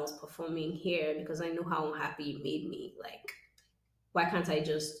performance that I was performing here because I know how unhappy it made me. Like, why can't I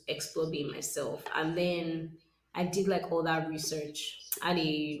just explore being myself? And then I did like all that research. I had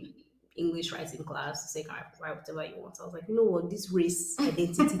a English writing class to say, can I write whatever you want? I was like, you know what, this race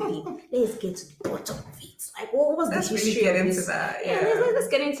identity thing, let's get to the bottom of it. Like, what was the history of this? Let's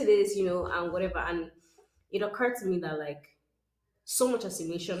get into this, and whatever. And it occurred to me that like so much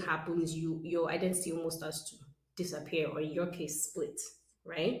assimilation happens, your identity almost starts to disappear, or in your case, split,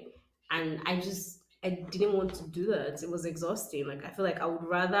 right? And I didn't want to do that. It was exhausting. Like I feel like I would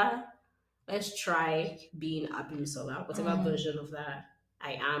rather let's try being Abimisola, whatever version of that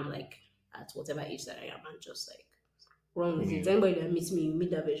I am, like at whatever age that I am, and just like run with it. Anybody that meets me, you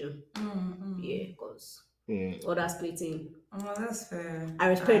meet that version. Yeah, because other splitting. Oh, that's fair. I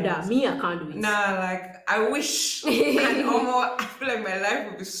respect that. Me, I can't do it. Nah, like I wish, and almost I feel like my life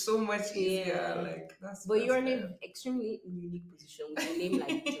would be so much easier. Like but you're in an extremely unique position with a name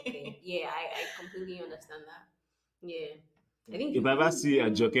like Joke. Yeah, I completely understand that. Yeah. I think if I ever see a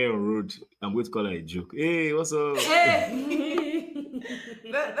Joke on road, I'm going to call her a joke. Hey, what's up? Hey!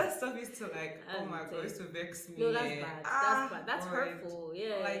 that stuff is to like, oh my god, it's to vex me. No, that's bad. That's bad. That's hurtful.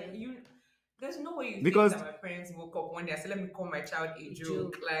 Yeah. Like there's no way you think that my parents woke up one day and said, let me call my child a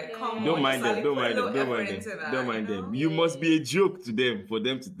joke. Like, come on. Don't mind them. You must be a joke to them for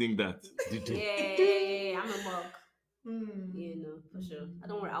them to think that. Yeah, I'm a mug. For sure. I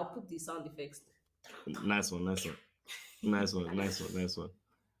don't worry. I'll put the sound effects. Nice one.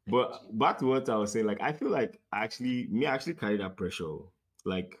 But back to what I was saying, like I feel like I actually carry that pressure.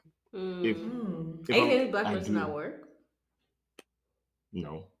 Like if are you the black person at work?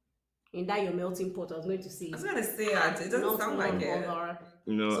 No. In that your melting pot, I was going to say. I was gonna say it doesn't sound like it.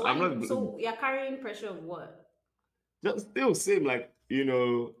 So I'm not. So you're carrying pressure of what? Just still same, like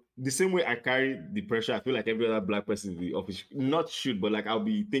the same way I carry the pressure. I feel like every other black person in the office but like I'll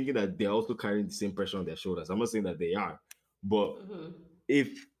be thinking that they're also carrying the same pressure on their shoulders. I'm not saying that they are, but if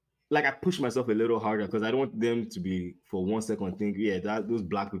like I push myself a little harder because I don't want them to be for 1 second think, that those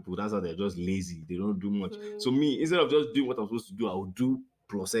black people, that's how they're just lazy. They don't do much. So me, instead of just doing what I'm supposed to do, I will do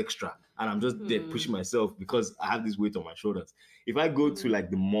plus extra, and I'm just there pushing myself because I have this weight on my shoulders. If I go to like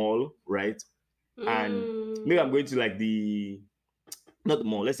the mall, right, and maybe I'm going to like not the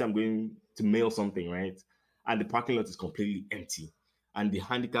mall, let's say I'm going to mail something, right, and the parking lot is completely empty, and the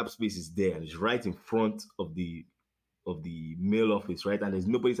handicap space is there, and it's right in front of the mail office, right, and there's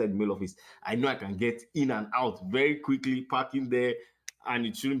nobody inside the mail office. I know I can get in and out very quickly, parking there, and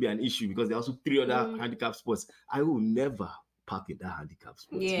it shouldn't be an issue because there are also 3 other handicap spots. I will never park in that handicap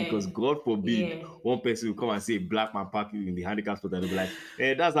spot because God forbid one person will come and say black man parking in the handicap spot and they'll be like,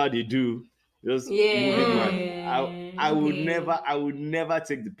 that's how they do. Just move it, man. I would never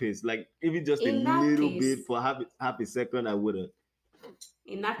take the piss. Like even just a little bit for half a second, I wouldn't.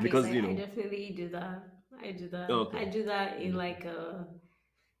 In that case, because I definitely do that. I do that. Okay. I do that in like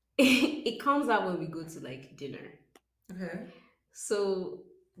it comes out when we go to like dinner. Okay. So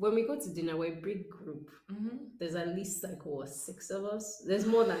when we go to dinner, we're a big group. There's at least like 6 of us. There's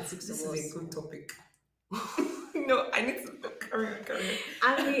more than 6 of us. This is a good topic. No, I need to carry on.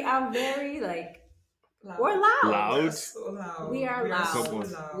 And we are very like loud. We're loud. So loud. We are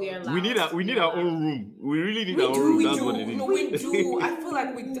loud. We are loud. We need our own room. We really need our own room. That's what it is. No, we do. I feel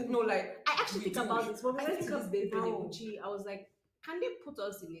like we do. No, like I actually think about this. When we went to Baby Uchi, I was like, can they put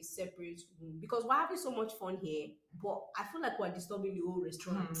us in a separate room? Because we're having so much fun here, but I feel like we're disturbing the whole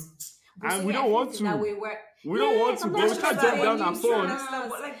restaurant. But And so we yeah, don't I want feel to. that way where We don't want to, but we sometimes can't it's dumb like down when our you phone. understand,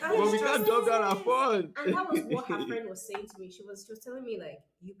 but like that But is we can't dumb down our phone. And that was what her friend was saying to me. She was telling me like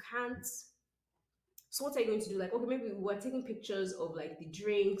you can't. So what are you going to do? Like, okay, maybe we were taking pictures of like the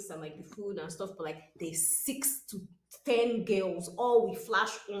drinks and like the food and stuff, but like there's 6 to 10 girls all with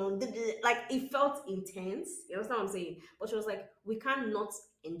flash on. Like it felt intense. You understand what I'm saying? But she was like, we can't not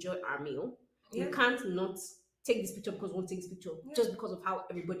enjoy our meal. Yeah. We can't not take this picture because we want to take this picture Yeah. just because of how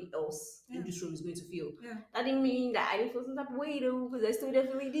everybody else in Yeah. this room is going to feel. Yeah. That didn't mean that I didn't feel some type of way though, because I still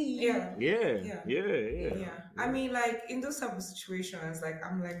definitely did. Yeah. Yeah. I mean, like in those type of situations, like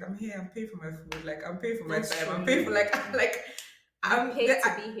I'm here, I'm paying for my food, like I'm paying for my That's time, true. I'm paying for I'm paid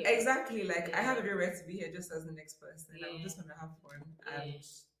to be here. Exactly, like I Yeah. have every right to be here just as the next person. I'm Yeah. just gonna have fun, Yeah. and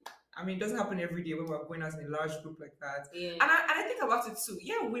I mean, it doesn't happen every day when we're going out in a large group like that. Yeah. And I think about it too.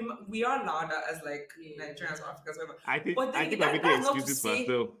 Yeah, we are louder as like Yeah. Nigerians or Africans, whatever. I think But then I think that- I'm making that's not to excuses for say-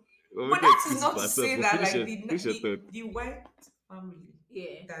 myself. We're But making that is excuses not for to ourselves, say but that finish like your thought. the white family,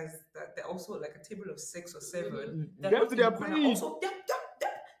 Yeah. they're also like a table of 6 or 7. Mhm. They're Them not to in their the corner. pay. Also, they're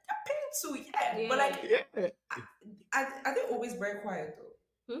paying too, yeah. But like, Yeah. are they always very quiet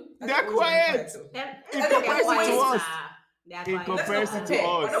though? Hmm? Are they They're always very quiet. though? In comparison to us. They are In quiet. comparison Let's to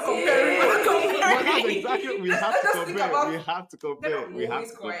not compare. us. We're not comparing. We're not comparing. But that's exactly what we have Let's to think compare. about- We have to They're compare. not We have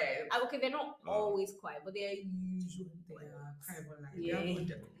always to compare. quiet. Okay, they're not Oh. always quiet, but they're usually They quiet. are kind of like Yeah. they are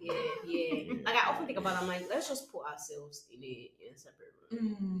good. Yeah. Like I often think about it, I'm like, let's just put ourselves in a separate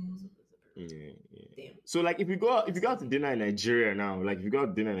room. Yeah. Damn. So like if you go out to dinner in Nigeria now, like if you go out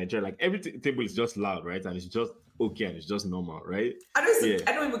to dinner in Nigeria, like every table is just loud, right? And it's just okay and it's just normal, right? I don't even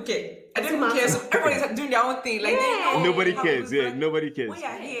care. I don't even care. So everybody's doing their own thing. Like they know Nobody how cares. it Yeah, was. nobody cares. When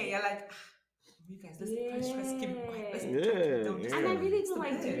you're here, you're like, you guys, let's keep it quiet. Let's keep it Yeah, down. yeah. And I really It's don't the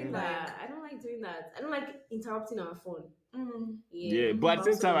like best. doing that. I don't like doing that. I don't like interrupting our phone. Yeah, but at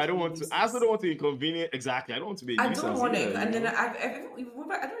the same time, I don't want to. I also don't want to inconvenience. Exactly, I don't want to be. A I nuisance don't want it. either, And you then know?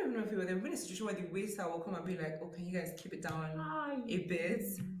 I don't even know if there been a situation where the waiter will come and be like, "Oh, can you guys keep it down a bit?"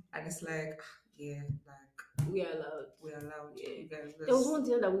 And it's like, yeah, like We are allowed. we're allowed. Yeah. You guys. There was one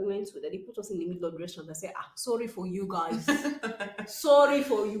dinner that we went to that they put us in the middle of the restaurant. I said, sorry for you guys. Sorry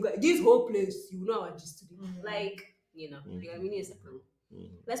for you guys. This whole place, you know our gist today. Like, we need a separate room.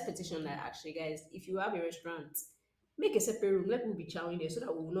 Let's petition that actually, guys. If you have a restaurant, make a separate room. Let people be chowing there so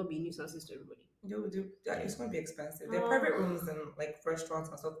that we will not be nuisances to everybody. It's going to be expensive. They're private rooms and like restaurants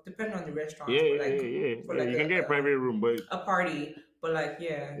and stuff, depending on the restaurant. Yeah. For You can get a private room, but a party, but like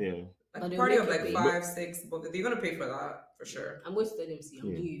yeah. like But a party they'll of make like you 5, 6, but they're gonna pay for that for sure. I'm going to tell them, see, I'm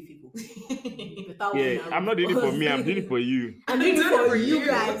Yeah. doing you people. Yeah, I'm not doing it for me. I'm doing it for you. I'm doing it for you you.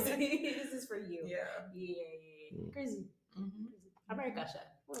 guys. This is for you. Yeah. Mm. Crazy. America, Sha.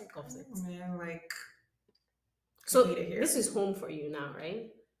 What a concept. Man, like So I hate it here. this is home for you now, right?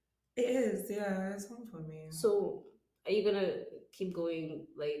 It is, yeah, it's home for me. So are you gonna keep going?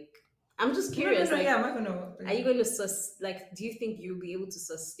 Like, I'm just curious. No, like, yeah, I'm not gonna. are you going to like? Do you think you'll be able to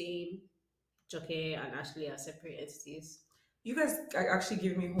sustain Joke and Ashley as separate entities? You guys actually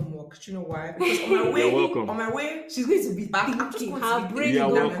give me homework. Do you know why? Because on my way, You're welcome. on my way, She's going to be back. I'm just thinking. going to Her be brain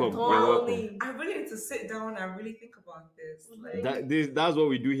thinking. You're is welcome. You're welcome. turning. I really need to sit down and really think about this. Like, That's what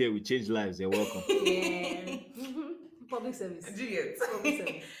we do here. We change lives. You're welcome. Yeah. Public service. do you get? Public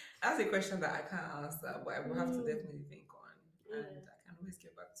service. That's a question that I can't answer, but I will have to Mm. definitely think on, and Yeah. I can always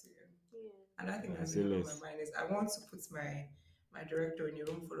get back to you. Yeah. And I think Yeah, that's say really on less. my mind is I want to put my director in a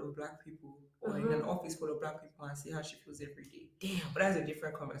room full of black people or in an office full of black people and see how she feels every day. Damn. But that's a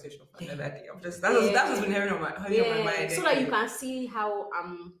different conversation for another day. That's what's been having on my mind. So that you can see how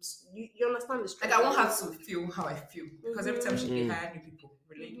you understand the like struggle. I won't have to feel how I feel because every time she Mhm. hire new people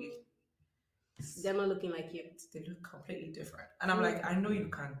relatedly, They're not looking like you. they look completely different. And I'm like, I know you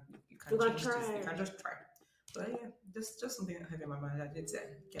can You can change this. try. You can just try. But yeah, just something I have in my mind. I did say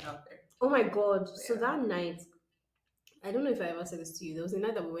get out there. Oh my god! So Yeah. that night, I don't know if I ever said this to you. There was a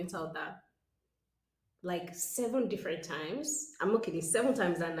night that we went out that, like 7 different times. I'm not kidding. 7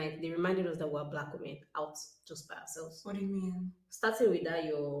 times that night, they reminded us that we're black women out just by ourselves. What do you mean? Starting with that,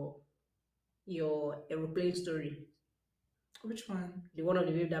 your aeroplane story, Which one? the one of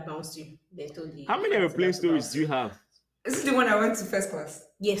the babe that bounced you. They told you. How many airplane stories do you have? Is this the one I went to first class?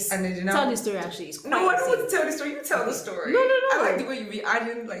 Yes. And they did not. Tell the story actually. It's quite No, I don't want insane. to tell the story. You tell the story. No. I like the way you be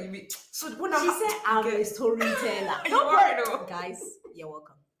adding, like you be. So when She said I'm a storyteller. You Don't are worry, though. guys. You're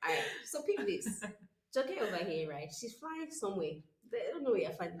welcome. All right. So pick this. Joke over here, right? She's flying somewhere. I don't know where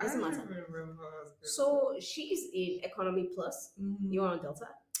you're flying. It I doesn't don't matter. even remember. How it was. So she's in economy plus. Mhm. You're on Delta.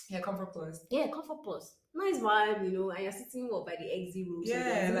 Yeah, Comfort Plus. Yeah, comfort plus. nice vibe, you know, and you're sitting what by the exit room. So Yeah,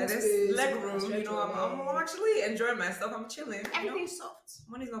 there's like no this space, leg you can room, you stretch know, your I'm legs. actually enjoying myself. I'm chilling, you know. Everything's soft.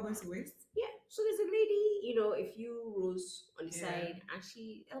 Money's not going to waste. Yeah. So there's a lady, you know, a few rows on the Yeah. side,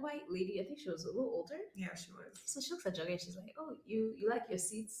 and a white lady, I think she was a little older. Yeah, she was. So she looks at Jogging, she's like, "Oh, you like your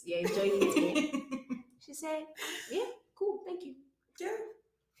seats? You're enjoying it." Eh?" She said, "Yeah, cool, thank you." Yeah.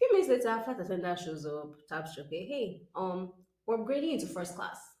 A few minutes later, flight attendant shows up, taps Joke, "Hey, we're upgrading into first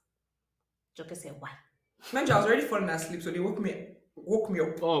class." Joke said, "Why?" Mind you, I was already falling asleep, so they woke me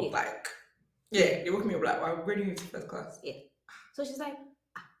up. Oh, Like, yeah, they woke me up like, I'm grading into first class. Yeah. So she's like,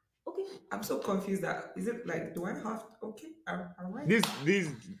 "Okay." I'm so confused that is it like, do I have okay? All right. this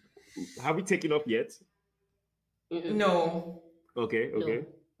have we taken off yet? Mm-mm. No. Okay. No,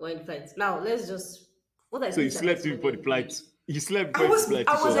 we're in flight. Now let's just what I So you think slept that before the flight. You slept I before was the flight.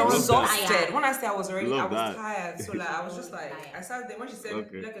 I so was love that. exhausted. When I say I was already, I Love was that. tired. So like I was just like Tired. I sat there when she said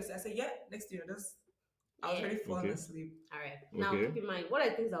Okay. like I said, yeah, next to you, just I was Yeah. already falling Okay. asleep. All right. Now Okay. keep in mind what I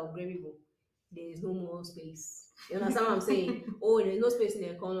think is our gravable. There is no more space. You understand what I'm saying? Oh, there's no space in the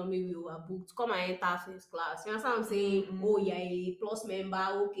economy. We were booked. Come and enter first class. You understand what I'm saying? Mhm. Oh, you're a plus member.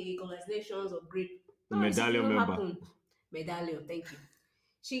 Okay, congratulations, upgrade. The No, it medallion didn't member. happen. Medallion. Thank you.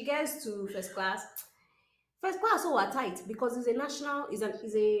 She gets to first class. First class, so we're tight because it's a national, it's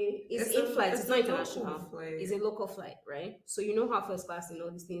in flight, it's not a local international. flight. It's a local flight, right? So you know how first class and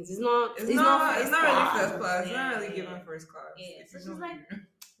all these things. It's not It's not first really class. first class. It's not really Yeah. given first class. Yeah, If so you she's know, like, you know.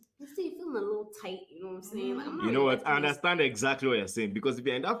 you still feeling a little tight, you know what I'm saying? Like, I'm not You know what? expecting I this. understand exactly what you're saying because if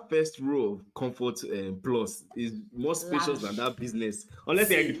you're in that first row of comfort plus, is more spacious than Lavish. that business.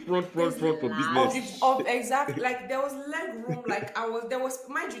 Unless you're in the front for There's business. Of exact like there was leg room, like there was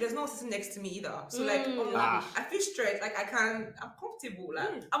mind you, there's no one sitting next to me either. So like lavish. I feel straight, like I'm comfortable. Like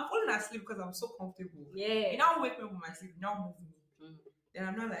Yeah. I'm falling asleep because I'm so comfortable. Yeah. You now wake me up from my sleep, you now move me. Mm. Then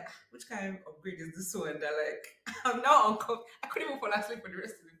I'm not like, which kind of upgrade is this one? They're like, I'm now uncomfortable. I couldn't even fall asleep for the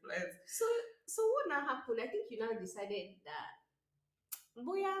rest of the flight. So what now happened? I think you now decided that,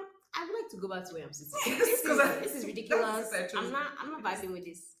 boy, I would like to go back to where I'm sitting. Yes, 'cause This is ridiculous. that's the I'm not vibing with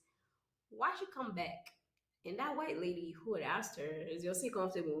this. Why she come back? And that white lady who had asked her, "Is your seat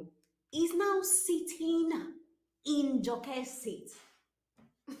comfortable?" is now sitting in Joker's seat.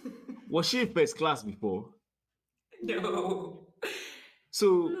 Was she in first class before? No.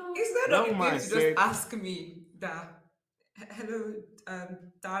 So No. Instead that of you woman to just said, ask me that, hello,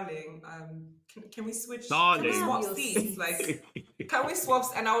 darling, can we switch? Can we Darling. swap Your seats? seats. Like, can we swap?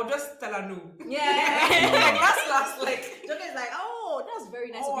 And I will just tell her no. Yeah. Like, last, like, Joker's like, "Oh, that's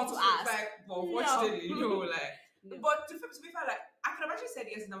very nice oh, of I'm you so to ask." like, well, No. unfortunately, you know, like, No. but to be fair, like, I could have actually said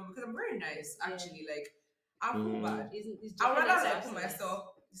yes now because I'm very nice, actually. Like, I feel Mm. bad. Is I would Joker rather nice or like put nice? myself.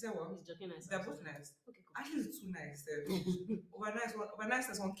 You said what? Is Joker nice? They're or both nice? nice. Okay, cool. Actually, it's too nice. Over nice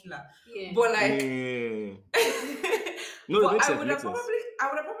as one killer. Yeah. But like, yeah. No, it but makes I sense. would Makes have sense.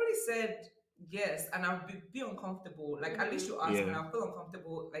 probably said yes, and I'll be uncomfortable. Like at least you ask, Yeah. and I'll feel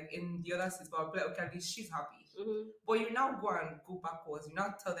uncomfortable. Like in the other seats, but I'll be like, okay, at least she's happy. Mm-hmm. But you now go and go backwards. You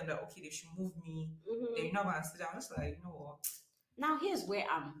now tell them that okay, they should move me. Then you now go and sit down. I'm just like, you know what? Now here's where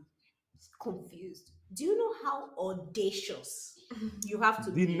I'm confused. Do you know how audacious you have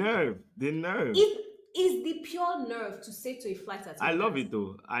to The be? nerve. It is the pure nerve to say to a flight attendant, I love it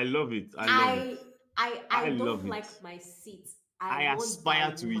though. I love it. I love it. I love don't it. like my seat. I want aspire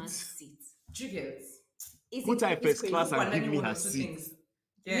that to it. woman's seat. Do you get? It's Put her in it's first crazy. class and But give let me one her or two seat. things.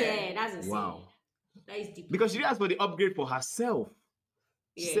 Yeah, that's insane. Wow. That is deep. Because she didn't ask for the upgrade for herself.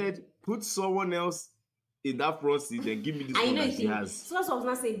 She Yeah. said, put someone else in that front seat and give me this I one know that it she is. has. So that's what I was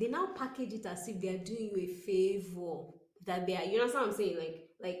not saying. They now package it as if they are doing you a favor. That they are, you know what I'm saying?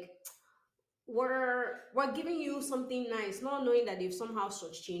 Like we're giving you something nice, not knowing that they've somehow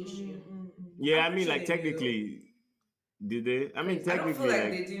shortchanged you. Yeah, I'm I mean, pretty like sure they knew. technically, did they? I mean, Crazy. I don't technically, feel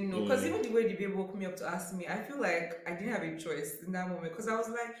like they didn't know because yeah. even the way the babe woke me up to ask me, I feel like I didn't have a choice in that moment because I was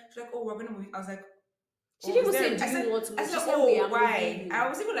like, she's like, oh, we're gonna move. I was like, She oh, didn't is even there- say, I "Do you said- want to I move?" She said, said, "We oh, are why? moving." I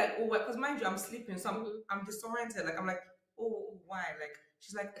was even like, oh, because mind you, I'm sleeping, so Mhm. I'm disoriented. Like I'm like, oh, why? Like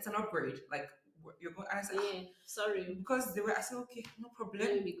she's like, it's an upgrade. Like you're going. And I said, "Ah," Yeah, sorry. because they were. I said, okay, no problem.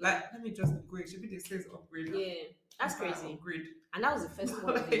 Let me be good. Like let me just be great. Should be the sales upgrade. Yeah, that's It's not an crazy. Upgrade. And that was the first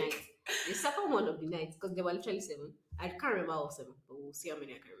one of the Like- night. The second one of the night, because there were literally 7. I can't remember all 7, but we'll see how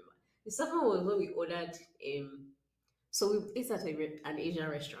many I can remember. The second one was when we ordered. So we ate at an Asian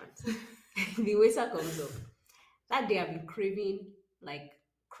restaurant. The waiter comes up. That day I've been craving like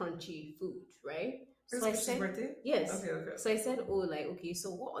crunchy food, right? This So I was his said, birthday. yes. Okay. So I said, oh, like, okay, so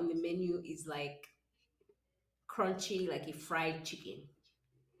what on the menu is like crunchy, like a fried chicken?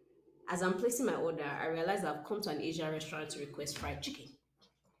 As I'm placing my order, I realized I've come to an Asian restaurant to request fried chicken.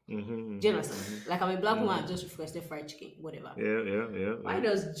 Mm-hmm, Do you understand? Like, I'm a black woman, I just requested fried chicken, whatever. Yeah. Why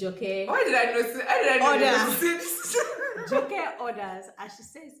does Joke Why did I notice? Why did I notice this? Joke orders and she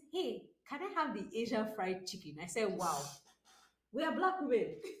says, "Hey, can I have the Asian fried chicken?" I said, "Wow, we are black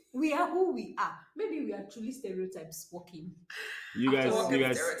women. We are who we are. Maybe we are truly stereotypes walking." You guys, Walking you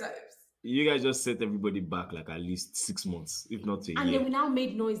guys, stereotypes. you guys just set everybody back like at least 6 months, if not a And year. then we now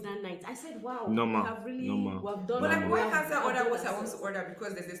made noise that night. I said, "Wow, Normal, we have really, normal. we have done." But like, Normal. why we can't have I order done what I want to ourselves. order?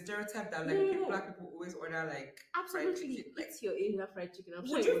 Because there's a stereotype that like No. black people always order like fried Absolutely, chicken. Like, it's your Asian fried chicken. I'm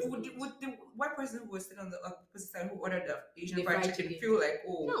sure would it was would good. the white person who was sitting on the opposite side who ordered the Asian The fried fried chicken chicken. feel like,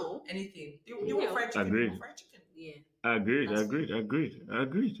 oh, No. anything? They No. want fried chicken. They Agreed. want fried chicken. Yeah, Agreed. That's fair.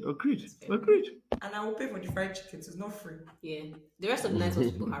 That's fair. Agreed. And I will pay for the fried chicken. So it's not free. yeah. The rest of the night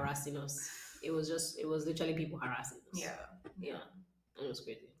was people harassing us. It was literally people harassing us. Yeah. And it was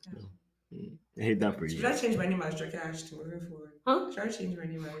crazy. I hate that for Should you. I change my name as Joke Ashley moving forward? Huh? Should I change my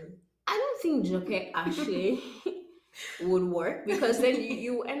name? I don't think Joke actually would work because then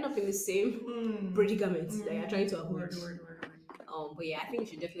you end up in the same predicament that you're trying to avoid. Word. But yeah, I think you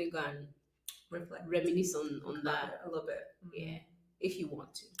should definitely go and Reflect. reminisce on that. A little bit. Yeah, if you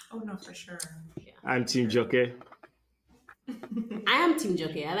want to. Oh no, for sure. I'm Team Joke. I am Team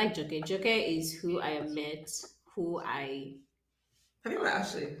Joke. I like Joke. Joke is who I have met, Have you met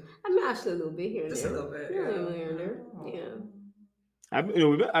Ashley? I met Ashley a little bit here and Just there. a little bit. Yeah, a little here and there. Yeah.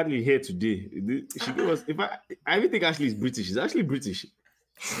 We met Ashley here today. She gave us. I even think Ashley is British. She's actually British.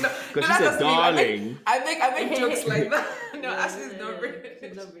 No, Because that she said, doesn't mean- darling. I make jokes like that. No, Yeah, Ashley's not British.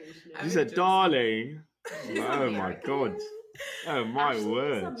 She's not British. No. I She mean, said, jokes. darling. She's Oh my American. God. Oh my Ashley is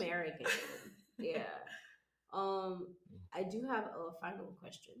word. American. Yeah. I do have a final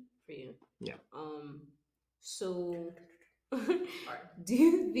question for you. Yeah. So do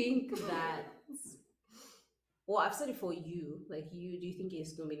you think that well, I've said it for you, like do you think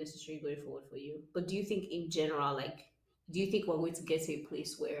it's gonna be necessary going forward for you? But do you think in general, like do you think we're going to get to a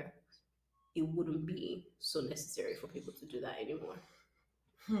place where it wouldn't be so necessary for people to do that anymore?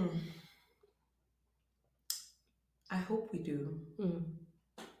 I hope we do. Mm.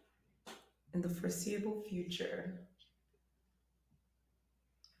 In the foreseeable future,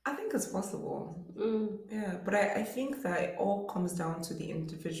 I think it's possible. Mm. Yeah, but I think that it all comes down to the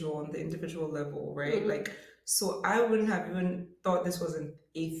individual on the individual level, right? Mhm. Like, so I wouldn't have even thought this wasn't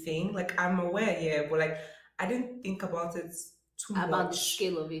a thing. Like, I'm aware, yeah, but like, I didn't think about it too About the much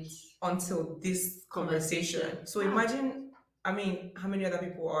scale of it. until this conversation. Conversation. So Wow. imagine, I mean, how many other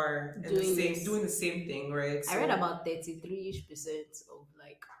people are in Doing this. doing the same thing, right? I read about 33% of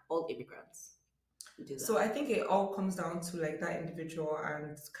like all immigrants do that. So I think it all comes down to like that individual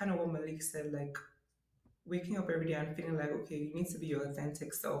and kind of what Malik said, like waking up every day and feeling like, okay, you need to be your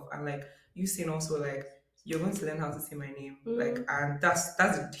authentic self. And like you saying also like, you're going to learn how to say my name. Like, and that's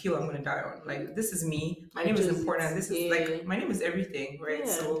the hill I'm going to die on. Like, this is me. My name is important. This is like, my name is everything, right?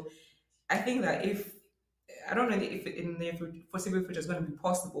 Yeah. So I think that I don't know if in the foreseeable future it's going to be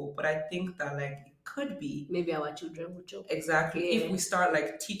possible, but I think that like it could be. Maybe our children will joke. Exactly. Yeah. If we start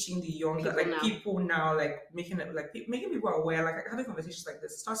like teaching the younger, people now, like making people aware, like having conversations like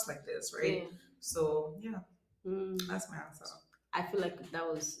this starts like this, right? Yeah. So yeah, that's my answer. I feel like that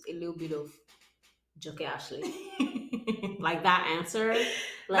was a little bit of Joke Ashley. Like that answer,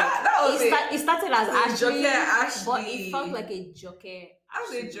 like that was it started as Ashley, Ashley, but it felt like a Joke. That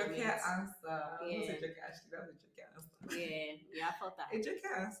was a Ashley Joke moment. answer. Yeah. That was a Joke Ashley. That was a Joke answer. Yeah, I felt that. A Joke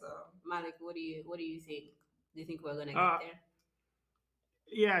answer. Malik, what do you think? Do you think we're gonna get there?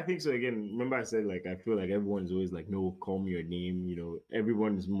 Yeah, I think so. Again, remember I said like I feel like everyone's always like, no, call me your name. You know,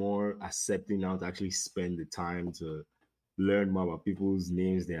 everyone's more accepting now to actually spend the time to learn more about people's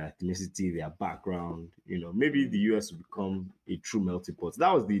names, their ethnicity, their background. You know, maybe the US will become a true melting pot.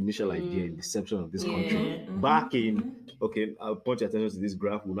 That was the initial idea and deception of this country. Back in, okay, I'll point your attention to this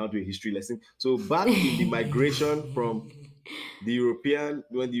graph. We'll now do a history lesson. So back in the migration from the European,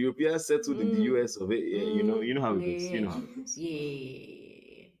 when the Europeans settled in the US of it, you know how it is. You know how it is.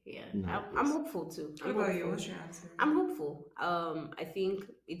 Yeah. You know how it I'm is. hopeful too. What about you? What's your answer? I'm hopeful. I think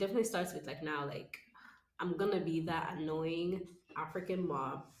it definitely starts with like now, like I'm gonna be that annoying African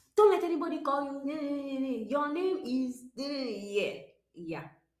mom. Don't let anybody call you. Your name is yeah.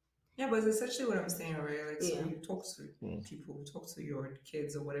 Yeah, but it's essentially what I'm saying, right? Like, so Yeah. you talk to people, talk to your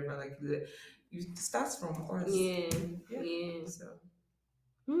kids or whatever. Like, it starts from us. Yeah. So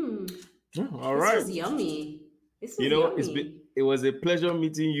All right. This is yummy. This is You know, yummy. it was a pleasure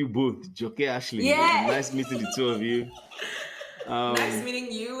meeting you both, Joke Ashley. Yeah. Nice meeting the two of you. nice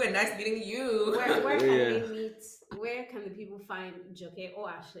meeting you and nice meeting you. Where can Yeah. they meet? where can the people find Joke or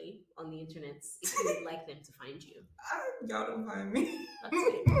Ashley on the internet if you would like them to find you? Y'all don't find me. That's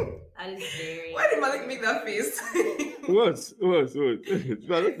it. That is very. Why did Malik make that face? What?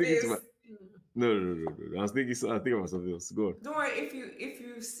 I don't think it's Face. my... No. I was thinking about something else. Go on. Don't worry.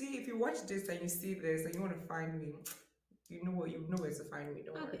 If you watch this and you see this and you want to find me, you know where to find me.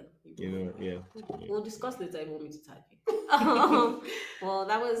 Don't worry. You know, yeah. We'll discuss later if you want me to type it. Well,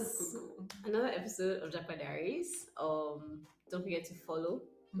 that was another episode of Japa Diaries. Don't forget to follow,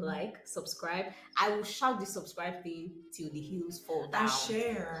 like, subscribe. I will shout the subscribe thing till the heels fall down. And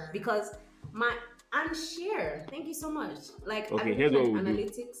share. Because and share. Thank you so much. Like, Okay, I'm here's what we'll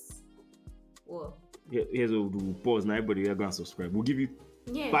analytics. What? Here's what we'll do. Pause now. Everybody, we're going to subscribe. We'll give you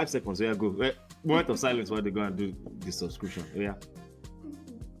 5 seconds. So yeah, go. Moment of silence while they're going to do the subscription. Yeah.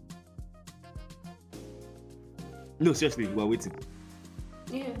 No, seriously, we're waiting.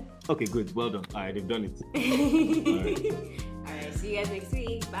 Yeah. Okay, good. Well done. All right, they've done it. All right. See you guys next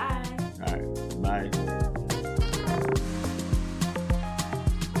week. Bye. All right. Bye.